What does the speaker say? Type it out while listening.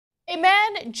A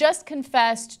man just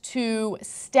confessed to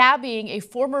stabbing a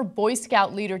former Boy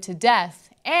Scout leader to death,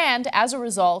 and as a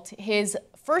result, his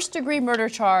first-degree murder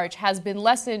charge has been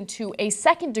lessened to a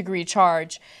second-degree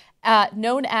charge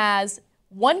known as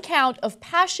one count of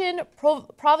passion,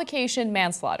 provocation,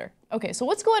 manslaughter. Okay, so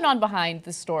what's going on behind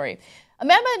this story? A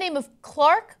man by the name of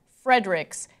Clark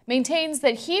Fredericks maintains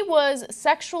that he was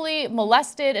sexually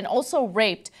molested and also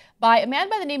raped by a man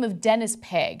by the name of Dennis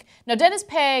Pegg. Now, Dennis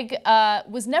Pegg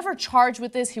was never charged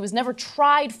with this. He was never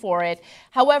tried for it.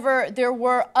 However, there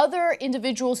were other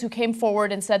individuals who came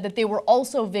forward and said that they were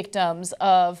also victims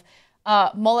of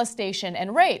molestation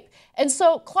and rape. And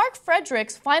so Clark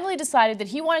Fredericks finally decided that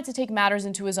he wanted to take matters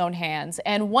into his own hands.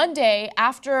 And one day,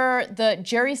 after the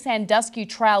Jerry Sandusky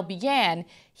trial began,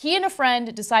 he and a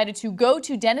friend decided to go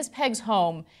to Dennis Pegg's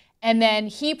home, and then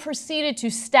he proceeded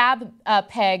to stab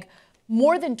Pegg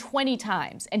more than 20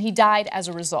 times, and he died as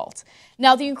a result.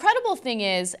 Now, the incredible thing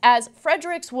is, as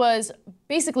Fredericks was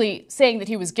basically saying that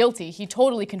he was guilty, he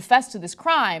totally confessed to this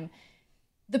crime,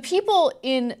 the people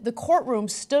in the courtroom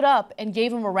stood up and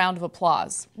gave him a round of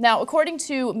applause. Now, according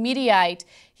to Mediaite,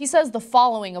 he says the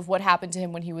following of what happened to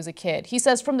him when he was a kid. He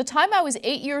says, "From the time I was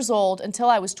 8 years old until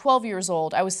I was 12 years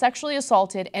old, I was sexually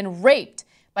assaulted and raped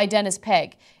by Dennis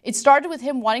Pegg. It started with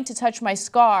him wanting to touch my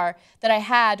scar that I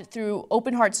had through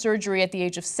open heart surgery at the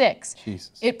age of 6.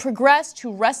 Jesus. It progressed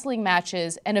to wrestling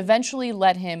matches and eventually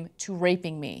led him to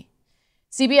raping me."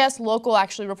 CBS Local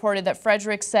actually reported that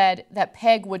Fredericks said that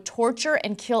Pegg would torture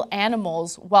and kill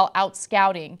animals while out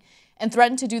scouting and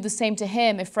threatened to do the same to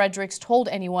him if Fredericks told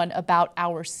anyone about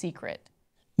our secret.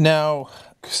 Now,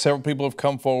 several people have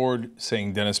come forward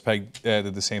saying Dennis Pegg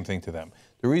did the same thing to them.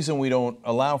 The reason we don't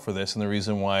allow for this and the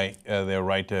reason why they're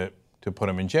right to put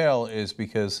him in jail is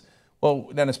because, well,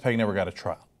 Dennis Pegg never got a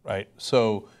trial, right?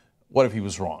 So what if he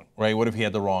was wrong, right? What if he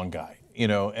had the wrong guy, you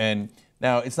know? And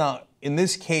now it's not, in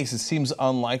this case, it seems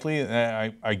unlikely.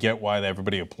 I get why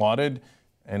everybody applauded.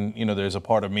 And, you know, there's a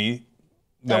part of me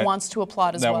that wants to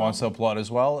applaud as well. That wants to applaud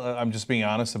as well. I'm just being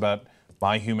honest about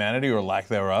my humanity or lack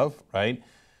thereof, right?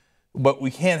 But we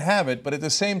can't have it. But at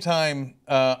the same time,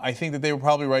 I think that they were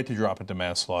probably right to drop it to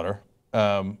manslaughter.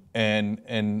 And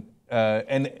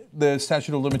the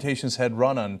statute of limitations had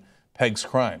run on Pegg's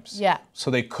crimes. Yeah. So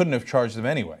they couldn't have charged him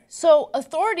anyway. So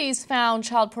authorities found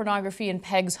child pornography in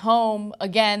Pegg's home.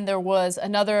 Again, there was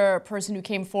another person who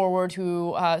came forward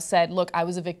who said, look, I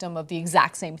was a victim of the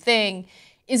exact same thing.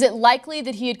 Is it likely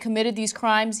that he had committed these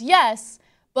crimes? Yes.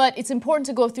 But it's important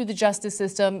to go through the justice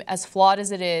system, as flawed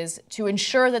as it is, to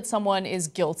ensure that someone is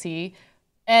guilty.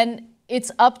 And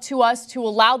it's up to us to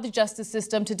allow the justice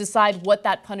system to decide what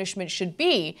that punishment should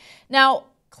be. Now,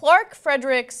 Clark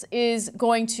Fredericks is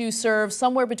going to serve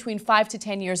somewhere between 5 to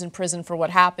 10 years in prison for what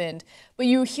happened. But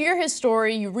you hear his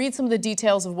story, you read some of the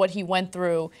details of what he went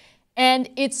through, and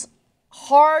it's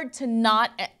hard to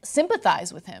not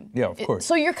sympathize with him. Yeah, of course.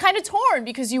 So you're kind of torn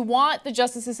because you want the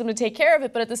justice system to take care of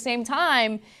it, but at the same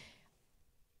time,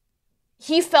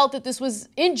 he felt that this was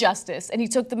injustice and he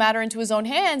took the matter into his own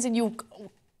hands, and you,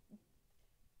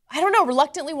 I don't know,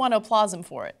 reluctantly want to applaud him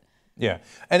for it. Yeah,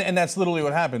 and that's literally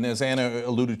what happened. As Anna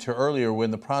alluded to earlier, when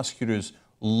the prosecutors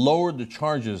lowered the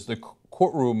charges, the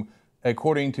courtroom,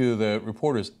 according to the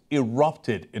reporters,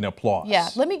 erupted in applause. Yeah,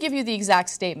 let me give you the exact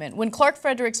statement. When Clark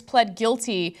Fredericks pled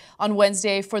guilty on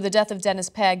Wednesday for the death of Dennis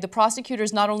Pegg, the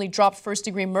prosecutors not only dropped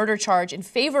first-degree murder charge in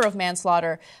favor of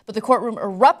manslaughter, but the courtroom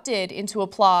erupted into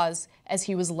applause as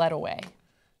he was led away.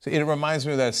 So it reminds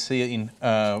me of that scene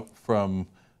from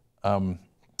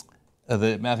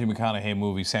the Matthew McConaughey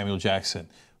movie, Samuel Jackson.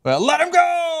 Well, let him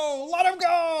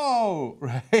go,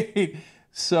 right?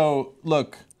 So,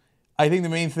 look, I think the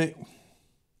main thing,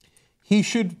 he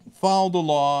should follow the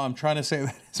law. I'm trying to say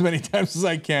that as many times as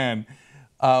I can.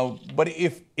 But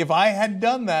if I had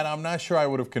done that, I'm not sure I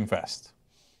would have confessed.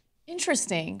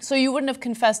 Interesting. So you wouldn't have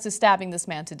confessed to stabbing this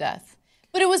man to death?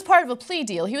 But it was part of a plea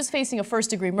deal. He was facing a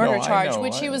first-degree murder charge,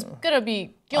 which he was going to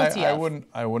be guilty of.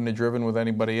 I wouldn't have driven with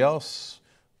anybody else.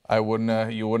 You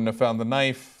wouldn't have found the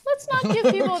knife. Let's not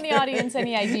give people in the audience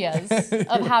any ideas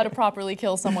of how to properly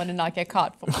kill someone and not get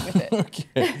caught with it.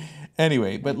 Okay.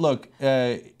 Anyway, but look,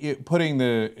 putting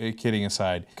the kidding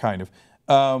aside, kind of,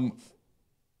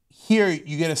 here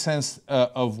you get a sense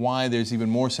of why there's even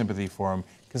more sympathy for him,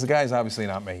 because the guy's obviously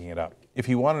not making it up. If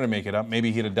he wanted to make it up,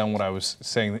 maybe he'd have done what I was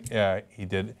saying he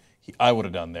did. I would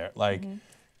have done there. Like,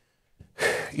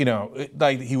 you know,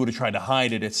 like he would have tried to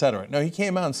hide it, etc. No, he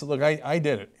came out and said, look, I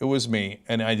did it. It was me,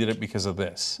 and I did it because of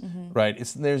this, right?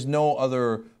 There's no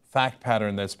other fact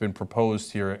pattern that's been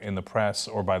proposed here in the press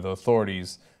or by the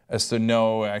authorities as to,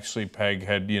 no, actually Pegg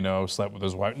had, you know, slept with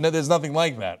his wife. No, there's nothing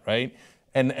like that, right?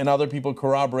 and other people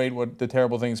corroborate what the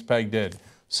terrible things Pegg did.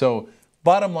 So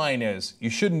bottom line is, you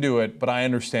shouldn't do it, but I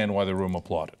understand why the room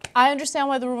applauded. I understand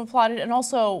why the room applauded, and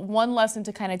also one lesson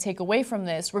to kind of take away from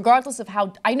this, regardless of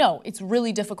how, I know it's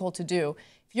really difficult to do.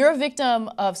 If you're a victim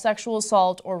of sexual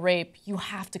assault or rape, you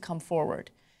have to come forward.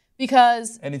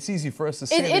 Because... And it's easy for us to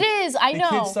say. It is, I know.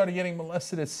 The kid started getting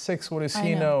molested at 6, what does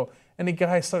he know? And the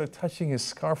guy started touching his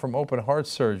scar from open heart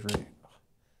surgery.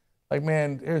 Like,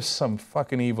 man, there's some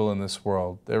fucking evil in this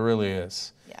world. There really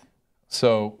is. Yeah.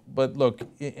 So, but look,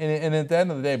 and at the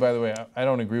end of the day, by the way, I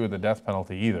don't agree with the death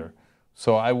penalty either.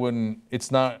 So I wouldn't,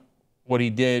 it's not, what he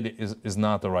did is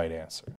not the right answer.